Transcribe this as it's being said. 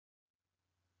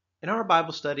In our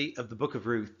Bible study of the book of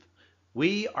Ruth,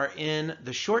 we are in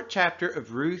the short chapter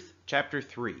of Ruth, chapter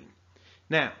 3.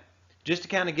 Now, just to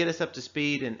kind of get us up to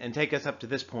speed and take us up to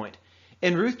this point,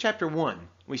 in Ruth chapter 1,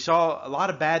 we saw a lot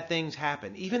of bad things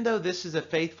happen. Even though this is a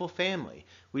faithful family,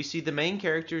 we see the main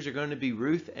characters are going to be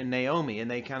Ruth and Naomi, and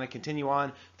they kind of continue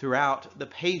on throughout the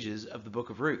pages of the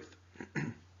book of Ruth.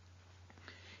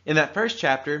 In that first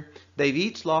chapter, they've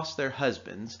each lost their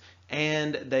husbands,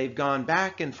 and they've gone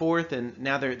back and forth, and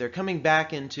now they're coming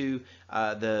back into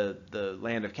the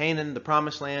land of Canaan, the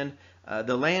promised land,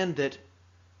 the land that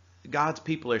God's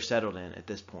people are settled in at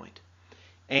this point.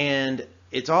 And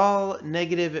it's all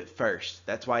negative at first.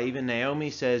 That's why even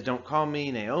Naomi says, "Don't call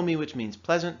me Naomi," which means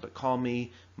pleasant, but call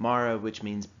me Mara, which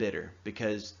means bitter,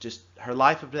 because just her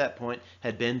life up to that point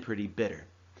had been pretty bitter.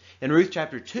 In Ruth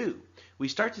chapter 2, we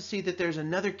start to see that there's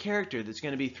another character that's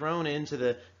going to be thrown into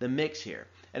the mix here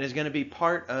and is going to be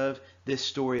part of this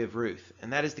story of Ruth,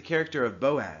 and that is the character of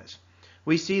Boaz.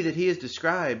 We see that he is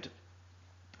described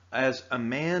as a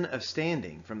man of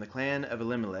standing from the clan of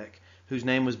Elimelech, whose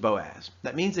name was Boaz.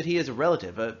 That means that he is a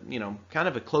relative, kind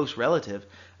of a close relative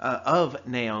of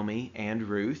Naomi and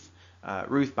Ruth,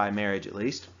 Ruth by marriage at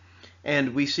least.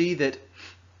 And we see that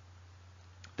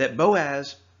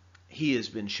Boaz, he has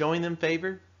been showing them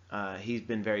favor. He's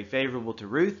been very favorable to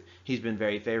Ruth. He's been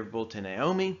very favorable to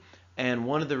Naomi. And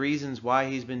one of the reasons why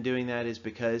he's been doing that is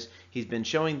because he's been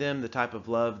showing them the type of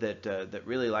love that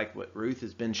really like what Ruth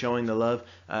has been showing the love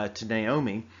to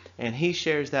Naomi. And he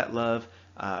shares that love,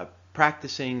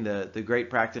 practicing the great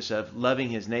practice of loving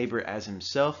his neighbor as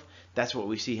himself. That's what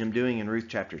we see him doing in Ruth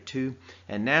chapter 2.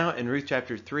 And now in Ruth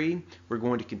chapter 3, we're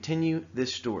going to continue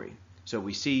this story. So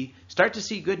we start to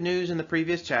see good news in the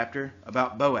previous chapter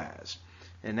about Boaz.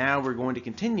 And now we're going to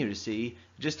continue to see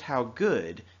just how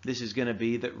good this is going to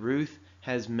be that Ruth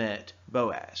has met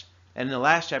Boaz. And in the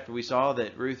last chapter we saw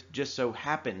that Ruth just so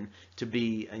happened to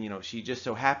be, she just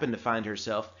so happened to find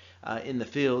herself in the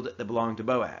field that belonged to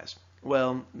Boaz.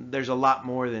 Well, there's a lot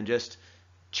more than just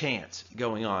chance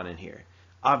going on in here.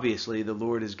 Obviously, the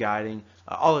Lord is guiding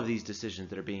all of these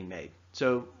decisions that are being made.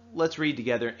 So let's read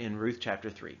together in Ruth chapter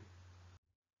 3.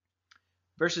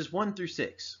 Verses 1 through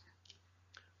 6.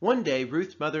 One day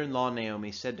Ruth's mother-in-law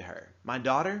Naomi said to her, "My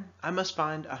daughter, I must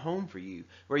find a home for you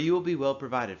where you will be well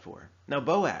provided for. Now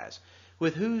Boaz,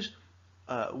 with whose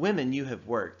women you have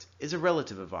worked, is a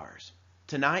relative of ours.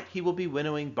 Tonight he will be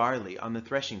winnowing barley on the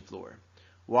threshing floor.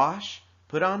 Wash,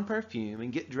 put on perfume,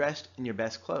 and get dressed in your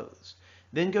best clothes.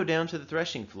 Then go down to the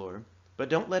threshing floor, but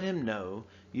don't let him know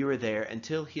you are there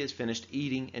until he has finished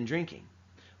eating and drinking.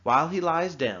 While he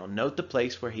lies down, note the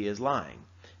place where he is lying.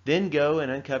 Then go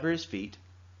and uncover his feet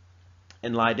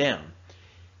and lie down.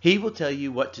 He will tell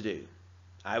you what to do."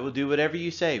 "I will do whatever you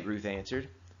say," Ruth answered.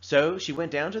 So she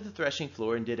went down to the threshing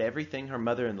floor and did everything her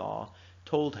mother-in-law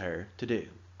told her to do.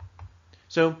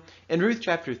 So in Ruth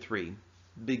chapter 3,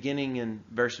 beginning in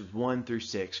verses 1 through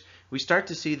 6, we start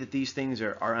to see that these things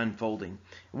are unfolding.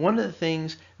 One of the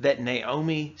things that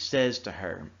Naomi says to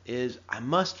her is, "I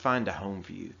must find a home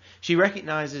for you." She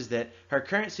recognizes that her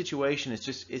current situation is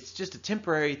just a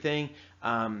temporary thing.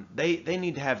 They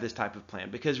need to have this type of plan,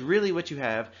 because really what you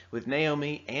have with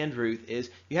Naomi and Ruth is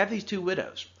you have these two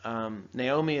widows.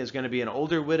 Naomi is going to be an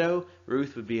older widow.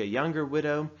 Ruth would be a younger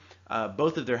widow.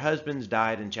 Both of their husbands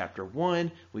died in chapter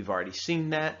 1. We've already seen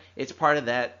that. It's part of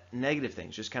that negative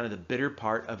thing, just kind of the bitter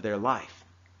part of their life.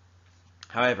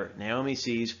 However, Naomi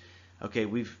sees, okay,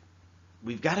 we've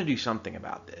got to do something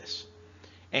about this.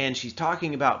 And she's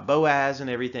talking about Boaz and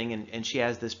everything, and she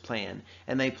has this plan.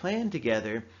 And they plan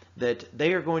together that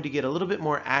they are going to get a little bit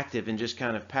more active in just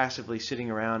kind of passively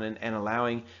sitting around and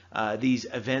allowing these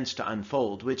events to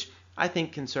unfold, which I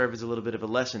think can serve as a little bit of a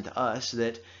lesson to us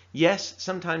that, yes,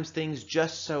 sometimes things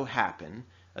just so happen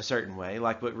a certain way,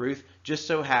 like what Ruth just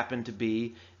so happened to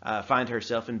be, find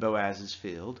herself in Boaz's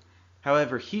field.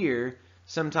 However, here,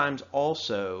 sometimes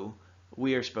also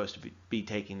we are supposed to be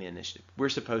taking the initiative. We're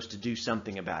supposed to do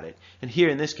something about it. And here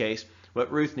in this case,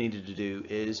 what Ruth needed to do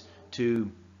is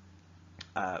to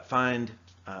find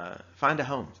a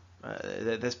home.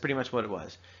 That's pretty much what it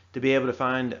was. To be able to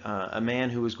find a man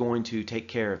who was going to take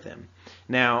care of them.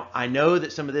 Now, I know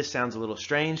that some of this sounds a little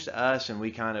strange to us, and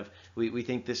we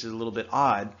think this is a little bit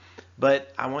odd,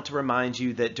 but I want to remind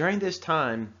you that during this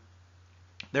time,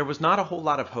 there was not a whole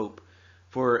lot of hope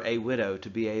for a widow to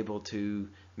be able to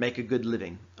make a good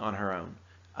living on her own.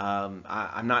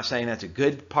 I'm not saying that's a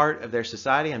good part of their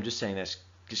society. I'm just saying that's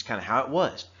just kind of how it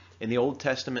was in the Old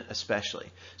Testament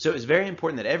especially. So it was very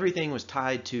important that everything was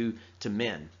tied to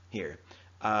men here.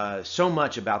 So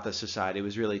much about the society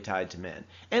was really tied to men.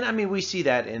 And I mean, we see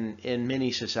that in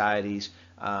many societies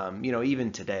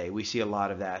Even today we see a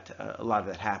lot of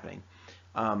that happening.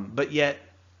 But yet,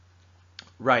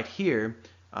 right here,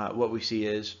 what we see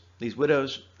is these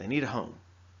widows, they need a home.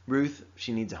 Ruth,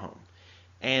 she needs a home.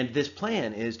 And this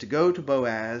plan is to go to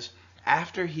Boaz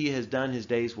after he has done his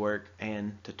day's work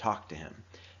and to talk to him.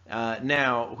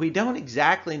 Now, we don't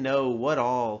exactly know what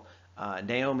all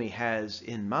Naomi has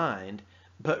in mind,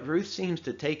 but Ruth seems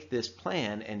to take this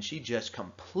plan and she just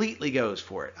completely goes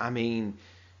for it. I mean,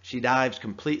 she dives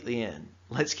completely in.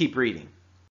 Let's keep reading.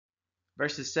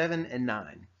 Verses 7 and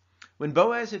 9. When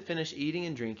Boaz had finished eating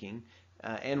and drinking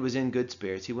and was in good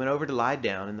spirits, he went over to lie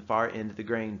down in the far end of the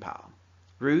grain pile.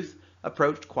 Ruth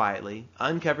approached quietly,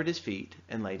 uncovered his feet,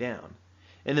 and lay down.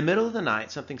 In the middle of the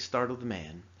night, something startled the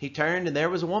man. He turned, and there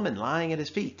was a woman lying at his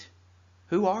feet.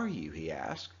 "Who are you?" he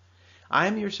asked. "I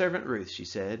am your servant Ruth," she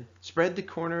said. "Spread the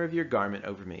corner of your garment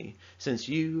over me, since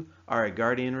you are a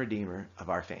guardian redeemer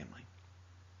of our family."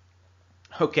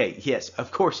 Okay, yes,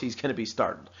 of course he's going to be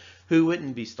startled. Who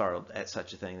wouldn't be startled at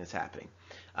such a thing that's happening?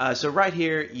 So right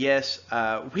here, yes,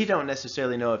 we don't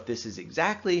necessarily know if this is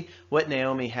exactly what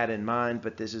Naomi had in mind,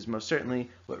 but this is most certainly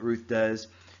what Ruth does.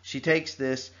 She takes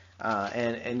this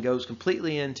and goes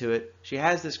completely into it. She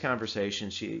has this conversation.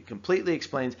 She completely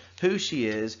explains who she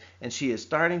is, and she is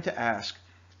starting to ask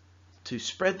to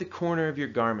spread the corner of your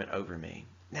garment over me.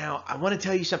 Now, I want to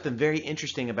tell you something very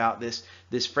interesting about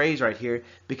this phrase right here,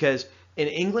 because in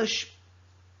English,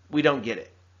 we don't get it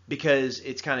because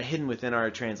it's kind of hidden within our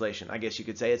translation. I guess you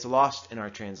could say it's lost in our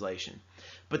translation.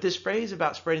 But this phrase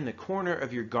about spreading the corner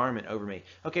of your garment over me,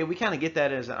 okay, we kind of get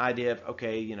that as an idea of,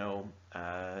 okay,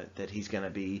 that he's going to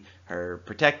be her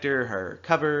protector, her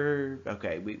cover.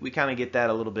 Okay, we kind of get that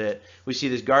a little bit. We see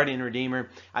this guardian redeemer.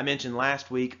 I mentioned last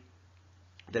week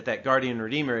that guardian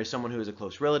redeemer is someone who is a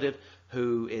close relative,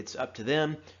 who it's up to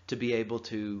them to be able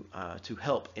to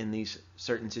help in these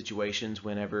certain situations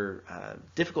whenever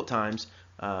difficult times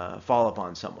fall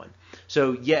upon someone.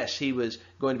 So yes, he was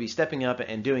going to be stepping up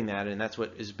and doing that, and that's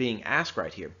what is being asked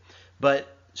right here. But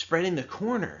spreading the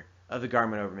corner of the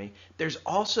garment over me, there's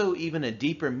also even a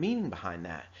deeper meaning behind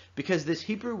that, because this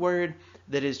Hebrew word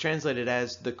that is translated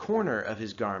as the corner of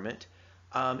his garment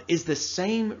is the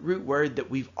same root word that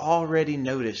we've already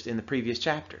noticed in the previous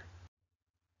chapter.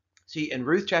 See, in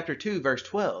Ruth chapter 2, verse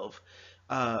 12,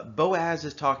 Boaz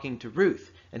is talking to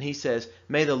Ruth, and he says,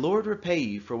 "May the Lord repay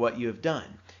you for what you have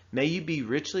done. May you be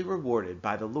richly rewarded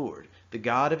by the Lord, the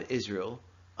God of Israel,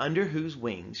 under whose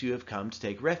wings you have come to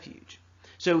take refuge."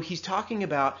 So he's talking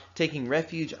about taking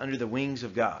refuge under the wings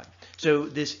of God. So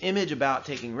this image about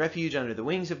taking refuge under the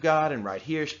wings of God, and right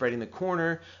here, spreading the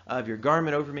corner of your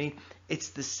garment over me, it's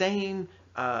the same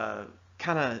kind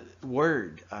of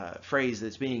word phrase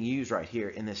that's being used right here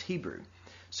in this Hebrew.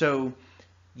 So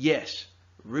yes,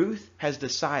 Ruth has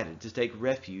decided to take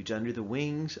refuge under the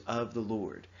wings of the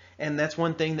Lord. And that's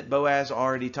one thing that Boaz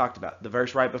already talked about. The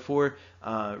verse right before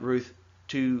Ruth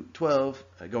 2:12,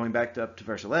 going back up to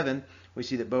verse 11, we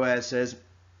see that Boaz says,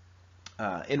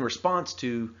 in response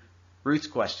to Ruth's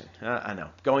question, I know,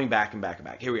 going back and back and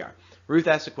back. Here we are. Ruth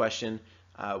asks a question,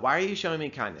 "Why are you showing me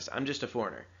kindness? I'm just a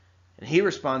foreigner." And he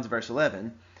responds, verse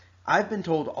 11, "I've been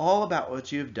told all about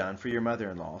what you have done for your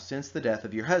mother-in-law since the death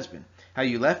of your husband, how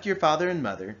you left your father and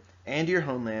mother and your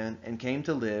homeland and came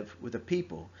to live with a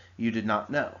people you did not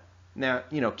know." Now,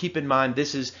 keep in mind,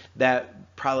 this is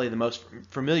probably the most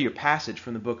familiar passage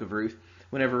from the book of Ruth.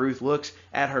 Whenever Ruth looks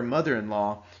at her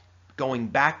mother-in-law, going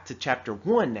back to chapter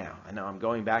 1 now. I know I'm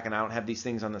going back and I don't have these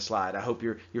things on the slide. I hope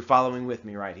you're following with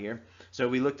me right here. So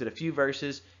we looked at a few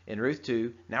verses in Ruth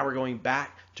 2. Now we're going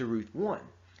back to Ruth 1.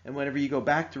 And whenever you go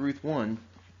back to Ruth 1,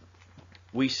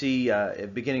 we see at the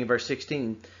beginning of verse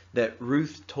 16 that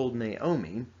Ruth told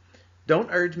Naomi, "Don't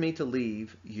urge me to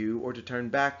leave you or to turn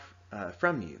back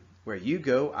from you. Where you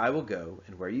go, I will go,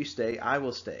 and where you stay, I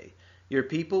will stay. Your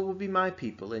people will be my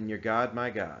people, and your God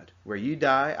my God. Where you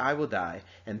die, I will die,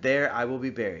 and there I will be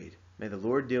buried. May the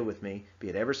Lord deal with me, be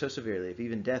it ever so severely, if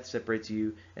even death separates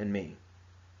you and me."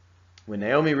 When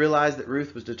Naomi realized that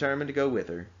Ruth was determined to go with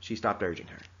her, she stopped urging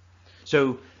her.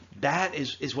 So that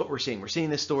is what we're seeing. We're seeing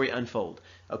this story unfold.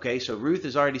 Okay, so Ruth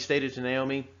has already stated to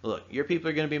Naomi, "Look, your people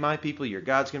are going to be my people, your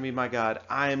God's going to be my God.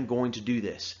 I am going to do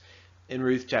this." In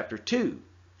Ruth chapter 2,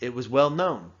 it was well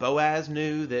known. Boaz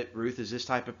knew that Ruth is this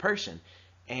type of person.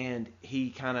 And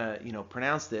he kind of,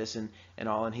 pronounced this and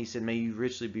all. And he said, "May you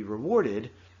richly be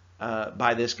rewarded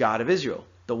by this God of Israel,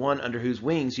 the one under whose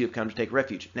wings you have come to take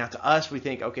refuge." Now, to us, we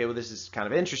think, okay, well, this is kind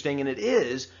of interesting. And it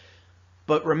is.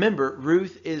 But remember,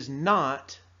 Ruth is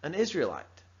not an Israelite.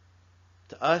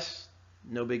 To us,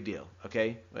 no big deal.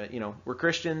 Okay. We're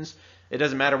Christians. It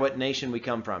doesn't matter what nation we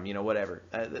come from, whatever.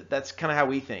 That's kind of how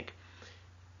we think.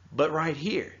 But right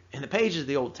here, in the pages of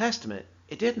the Old Testament,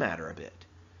 it did matter a bit.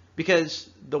 Because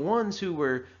the ones who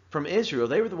were from Israel,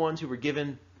 they were the ones who were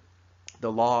given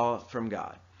the law from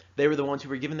God. They were the ones who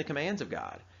were given the commands of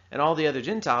God. And all the other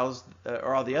Gentiles,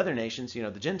 or all the other nations, the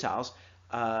Gentiles,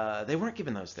 they weren't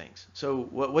given those things. So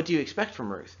what do you expect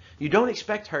from Ruth? You don't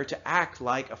expect her to act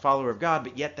like a follower of God,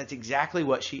 but yet that's exactly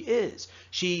what she is.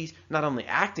 She's not only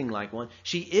acting like one,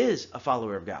 she is a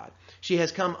follower of God. She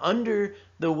has come under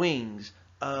the wings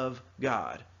of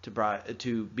God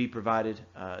to be provided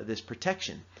this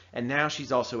protection. And now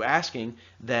she's also asking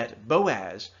that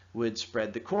Boaz would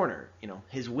spread the corner,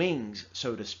 his wings,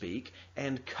 so to speak,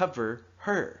 and cover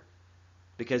her,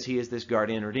 because he is this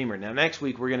guardian redeemer. Now, next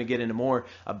week, we're going to get into more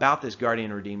about this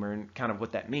guardian redeemer and kind of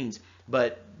what that means.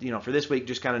 But, for this week,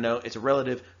 just kind of know it's a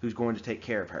relative who's going to take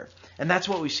care of her. And that's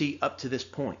what we see up to this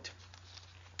point.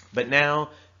 But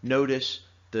now, notice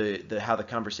how the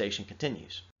conversation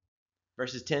continues.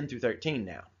 Verses 10 through 13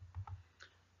 now.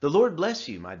 "The Lord bless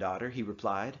you, my daughter," he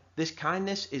replied. "This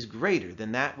kindness is greater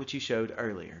than that which you showed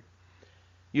earlier.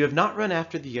 You have not run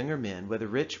after the younger men, whether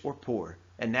rich or poor.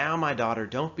 And now, my daughter,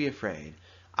 don't be afraid.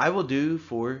 I will do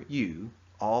for you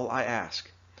all I ask.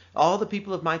 All the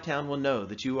people of my town will know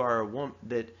that you are a woman.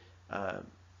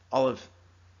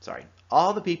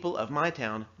 All the people of my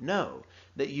town know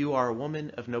that you are a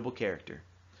woman of noble character.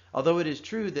 Although it is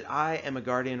true that I am a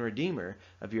guardian redeemer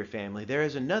of your family, there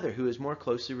is another who is more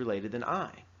closely related than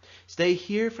I. Stay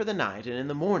here for the night, and in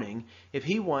the morning, if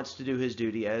he wants to do his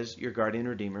duty as your guardian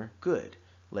redeemer, good.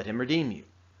 Let him redeem you.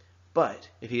 But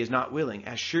if he is not willing,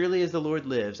 as surely as the Lord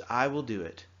lives, I will do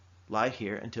it. Lie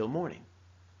here until morning."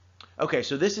 Okay,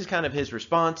 so this is kind of his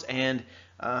response, and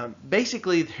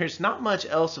basically there's not much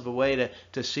else of a way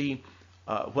to see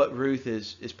what Ruth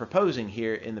is proposing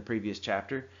here in the previous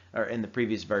chapter, or in the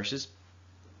previous verses.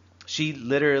 She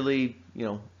literally,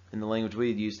 in the language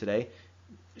we'd use today,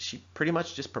 she pretty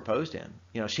much just proposed to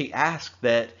him. She asked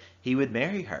that he would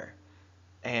marry her,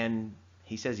 and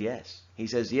he says yes. He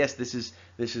says, yes, this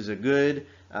is a good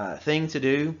thing to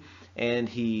do. And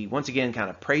he, once again, kind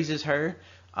of praises her.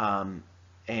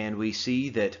 And we see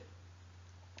that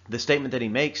the statement that he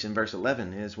makes in verse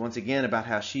 11 is, once again, about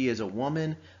how she is a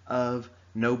woman of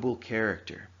noble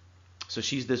character. So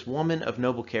she's this woman of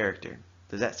noble character.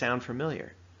 Does that sound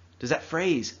familiar? Does that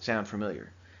phrase sound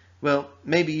familiar? Well,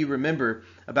 maybe you remember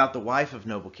about the wife of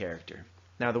noble character.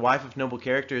 Now, the wife of noble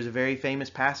character is a very famous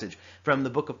passage from the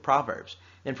book of Proverbs.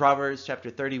 In Proverbs chapter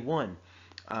 31,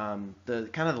 the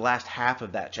last half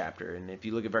of that chapter, and if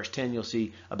you look at verse 10, you'll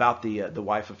see about the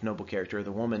wife of noble character, or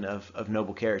the woman of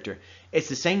noble character. It's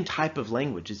the same type of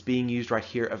language that's being used right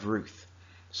here of Ruth.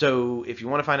 So if you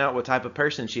want to find out what type of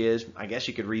person she is, I guess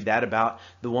you could read that about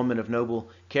the woman of noble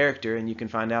character, and you can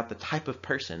find out the type of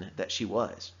person that she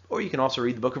was. Or you can also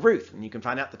read the book of Ruth, and you can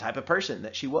find out the type of person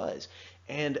that she was,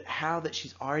 and how that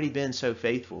she's already been so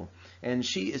faithful. And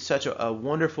she is such a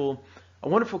wonderful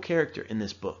character in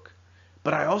this book.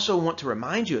 But I also want to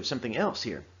remind you of something else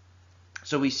here.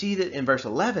 So we see that in verse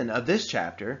 11 of this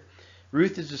chapter,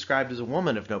 Ruth is described as a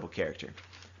woman of noble character.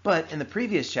 But in the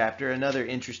previous chapter, another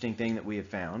interesting thing that we have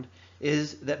found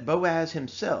is that Boaz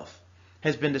himself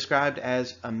has been described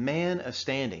as a man of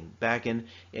standing back in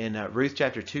Ruth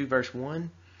chapter 2, verse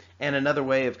 1. And another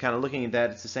way of kind of looking at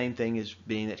that, it's the same thing as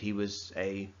being that he was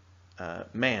a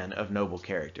man of noble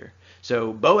character.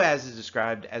 So Boaz is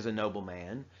described as a noble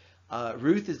man.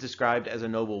 Ruth is described as a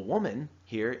noble woman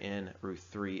here in Ruth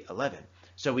 3:11.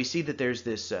 So we see that there's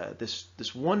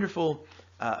this wonderful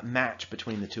match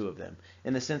between the two of them,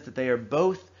 in the sense that they are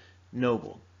both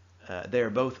noble. They are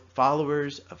both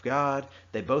followers of God.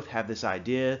 They both have this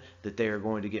idea that they are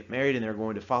going to get married and they're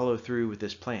going to follow through with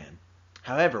this plan.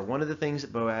 However, one of the things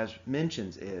that Boaz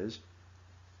mentions is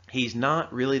he's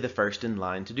not really the first in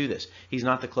line to do this. He's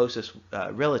not the closest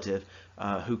relative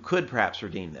who could perhaps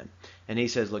redeem them. And he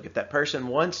says, look, if that person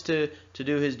wants to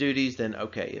do his duties, then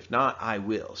okay. If not, I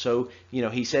will. So,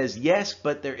 he says yes,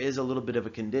 but there is a little bit of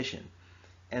a condition.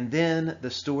 And then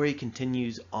the story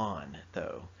continues on,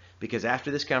 though, because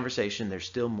after this conversation, there's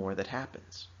still more that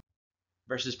happens.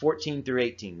 Verses 14 through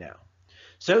 18 now.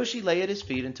 "So she lay at his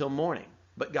feet until morning,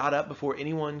 but got up before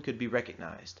anyone could be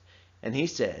recognized. And he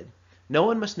said, 'No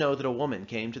one must know that a woman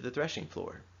came to the threshing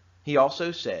floor.' He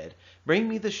also said, 'Bring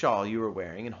me the shawl you are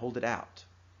wearing and hold it out.'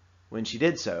 When she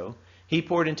did so, he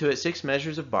poured into it 6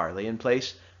 measures of barley and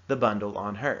placed the bundle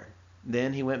on her.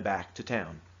 Then he went back to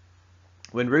town.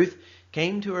 When Ruth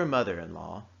came to her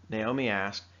mother-in-law, Naomi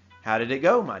asked, 'How did it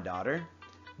go, my daughter?'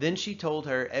 Then she told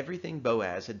her everything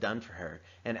Boaz had done for her,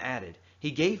 and added,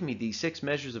 'He gave me these 6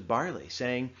 measures of barley,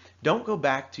 saying, "Don't go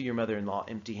back to your mother-in-law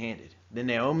empty-handed." Then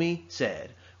Naomi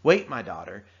said, "Wait, my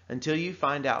daughter, until you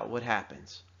find out what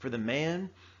happens. For the man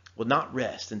will not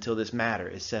rest until this matter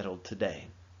is settled today.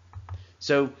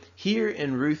 So here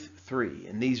in Ruth 3,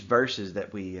 in these verses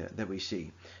that we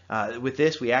see, with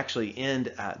this we actually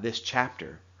end this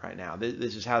chapter right now.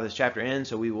 This is how this chapter ends.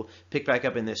 So we will pick back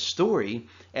up in this story,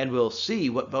 and we'll see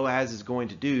what Boaz is going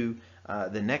to do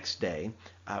the next day.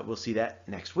 We'll see that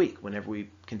next week whenever we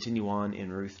continue on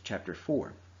in Ruth chapter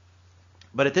 4.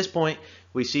 But at this point,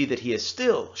 we see that he is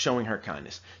still showing her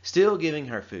kindness, still giving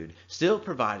her food, still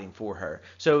providing for her.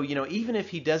 So, even if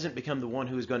he doesn't become the one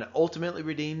who is going to ultimately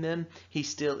redeem them, he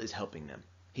still is helping them.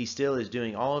 He still is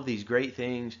doing all of these great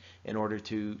things in order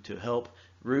to help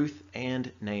Ruth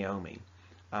and Naomi.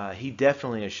 He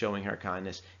definitely is showing her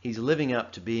kindness. He's living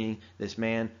up to being this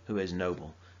man who is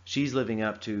noble. She's living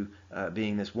up to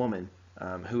being this woman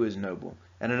who is noble.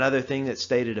 And another thing that's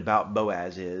stated about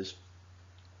Boaz is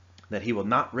that he will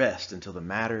not rest until the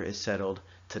matter is settled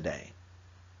today.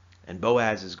 And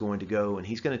Boaz is going to go and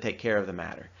he's going to take care of the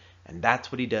matter. And that's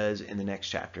what he does in the next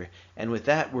chapter. And with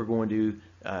that, we're going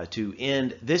to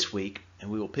end this week,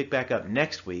 and we will pick back up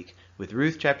next week with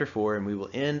Ruth chapter 4, and we will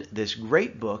end this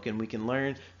great book, and we can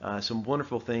learn some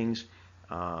wonderful things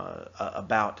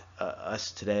about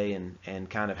us today, and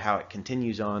kind of how it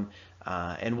continues on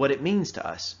and what it means to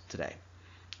us today.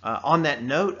 On that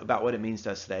note about what it means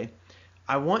to us today,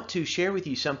 I want to share with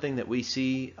you something that we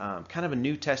see, kind of a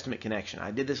New Testament connection.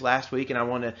 I did this last week, and I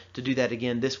want to do that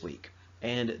again this week.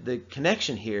 And the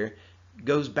connection here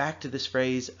goes back to this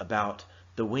phrase about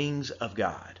the wings of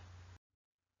God.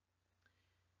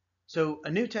 So a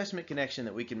New Testament connection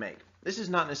that we can make. This is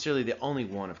not necessarily the only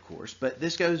one, of course, but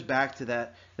this goes back to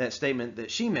that statement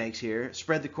that she makes here,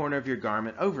 spread the corner of your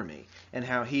garment over me, and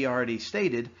how he already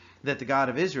stated that the God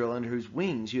of Israel, under whose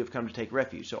wings you have come to take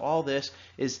refuge. So all this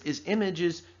is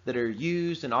images that are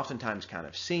used and oftentimes kind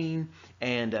of seen.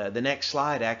 And the next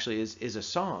slide actually is a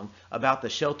song about the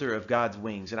shelter of God's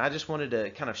wings. And I just wanted to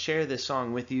kind of share this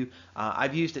song with you.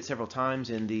 I've used it several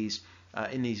times in these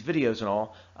videos and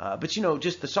all. But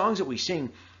just the songs that we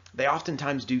sing, they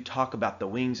oftentimes do talk about the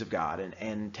wings of God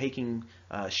and taking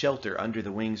shelter under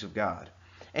the wings of God.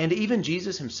 And even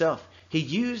Jesus himself, he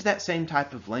used that same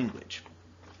type of language.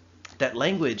 That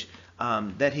language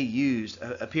that he used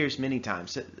appears many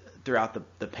times throughout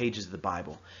the pages of the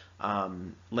Bible.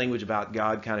 Language about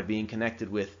God kind of being connected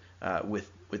with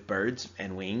birds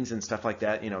and wings and stuff like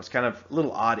that. It's kind of a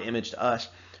little odd image to us.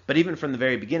 But even from the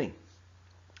very beginning,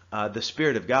 the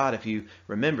Spirit of God, if you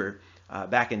remember,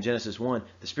 back in Genesis 1,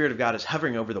 the Spirit of God is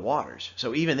hovering over the waters.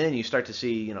 So even then you start to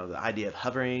see, the idea of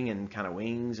hovering and kind of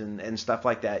wings and stuff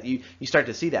like that. You start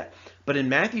to see that. But in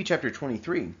Matthew chapter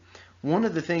 23, one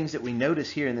of the things that we notice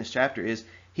here in this chapter is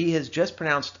Jesus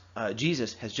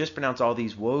has just pronounced all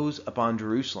these woes upon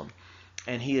Jerusalem.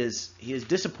 And he is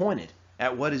disappointed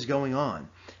at what is going on.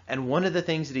 And one of the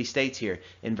things that he states here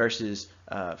in verses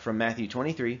from Matthew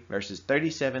 23, verses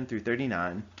 37 through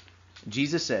 39,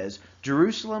 Jesus says,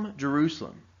 Jerusalem,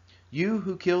 Jerusalem, you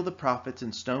who kill the prophets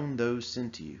and stone those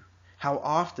sent to you. How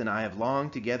often I have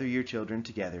longed to gather your children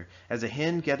together, as a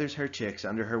hen gathers her chicks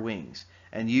under her wings,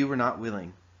 and you were not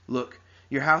willing. Look,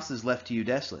 your house is left to you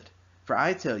desolate. For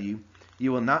I tell you,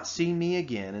 you will not see me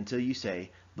again until you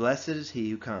say, Blessed is he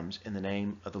who comes in the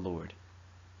name of the Lord.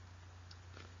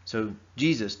 So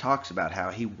Jesus talks about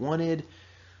how he wanted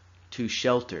to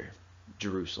shelter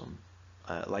Jerusalem,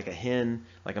 like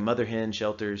a mother hen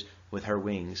shelters with her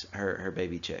wings her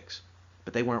baby chicks.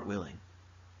 But they weren't willing.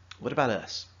 What about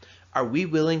us? Are we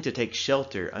willing to take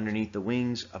shelter underneath the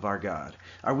wings of our God?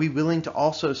 Are we willing to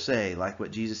also say, like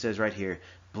what Jesus says right here,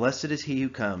 Blessed is he who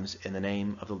comes in the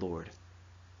name of the Lord?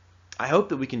 I hope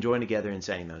that we can join together in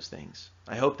saying those things.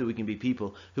 I hope that we can be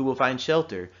people who will find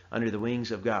shelter under the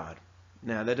wings of God.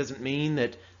 Now, that doesn't mean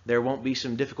that there won't be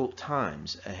some difficult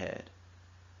times ahead.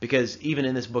 Because even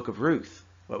in this book of Ruth,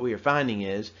 what we are finding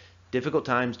is difficult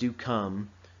times do come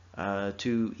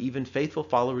to even faithful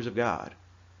followers of God.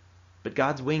 But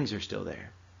God's wings are still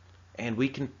there. And we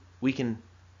can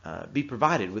be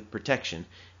provided with protection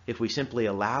if we simply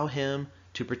allow him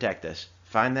to protect us,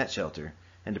 find that shelter,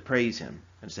 and to praise him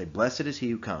and say, Blessed is he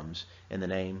who comes in the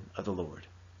name of the Lord.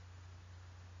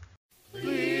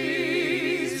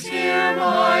 Please hear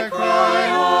my cry,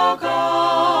 O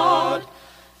God.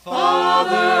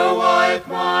 Father, wipe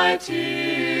my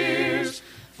tears.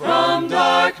 From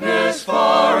darkness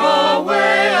far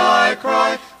away I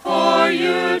cry, for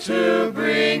you to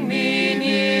bring me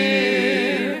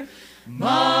near.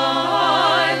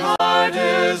 My heart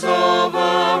is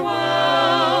overwhelmed,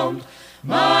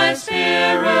 my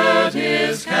spirit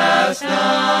is cast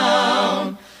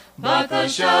down. But the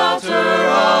shelter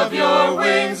of your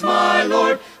wings, my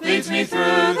Lord, leads me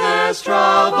through the has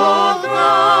troubled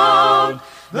ground.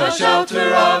 The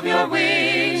shelter of your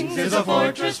wings is a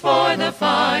fortress for the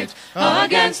fight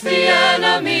against the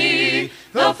enemy,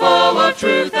 the foe of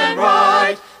truth and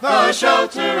right. The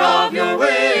shelter of your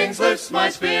wings lifts my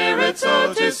spirit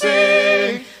so to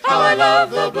sing. How I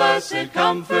love the blessed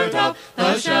comfort of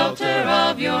the shelter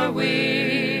of your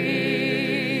wings.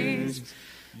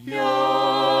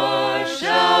 Your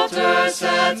shelter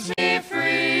sets me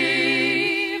free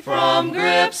from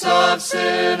grips of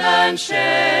sin and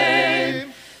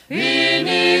shame.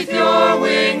 Beneath your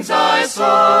wings I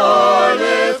soar,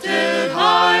 lifted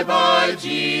high by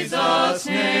Jesus'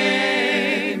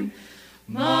 name.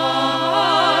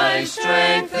 My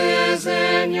strength is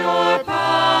in your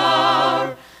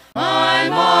power, my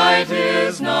might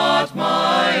is not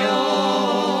my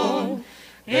own.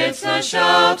 It's the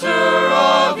shelter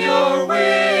of your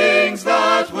wings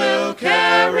that will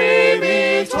carry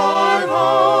me toward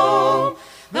home.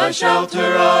 The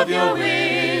shelter of your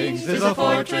wings is a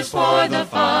fortress for the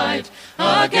fight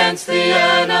against the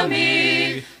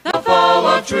enemy, the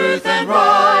foe of truth and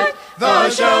right. The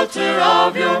shelter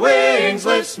of your wings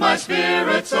lifts my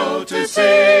spirit so to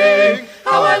sing.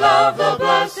 How I love the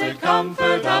blessed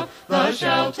comfort of the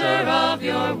shelter of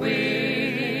your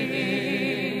wings.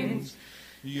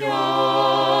 Your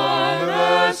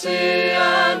mercy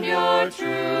and your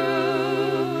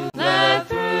truth led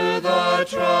through the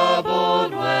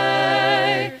troubled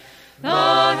way.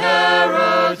 The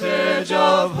heritage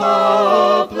of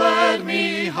hope led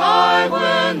me high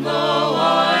when low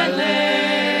I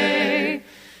lay.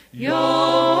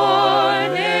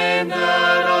 Your name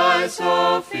that I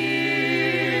so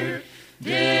fear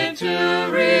did to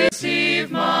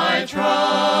receive my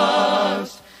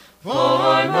trust.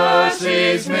 For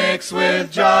mercies mix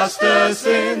with justice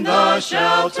in the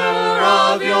shelter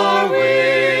of your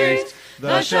wings.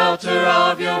 The shelter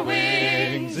of your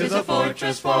wings is a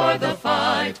fortress for the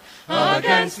fight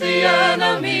against the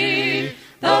enemy,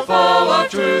 the foe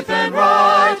of truth and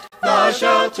right. The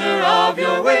shelter of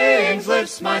your wings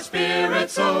lifts my spirit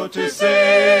so to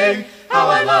sing. How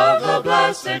I love the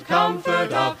blessed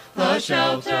comfort of the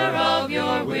shelter of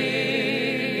your wings.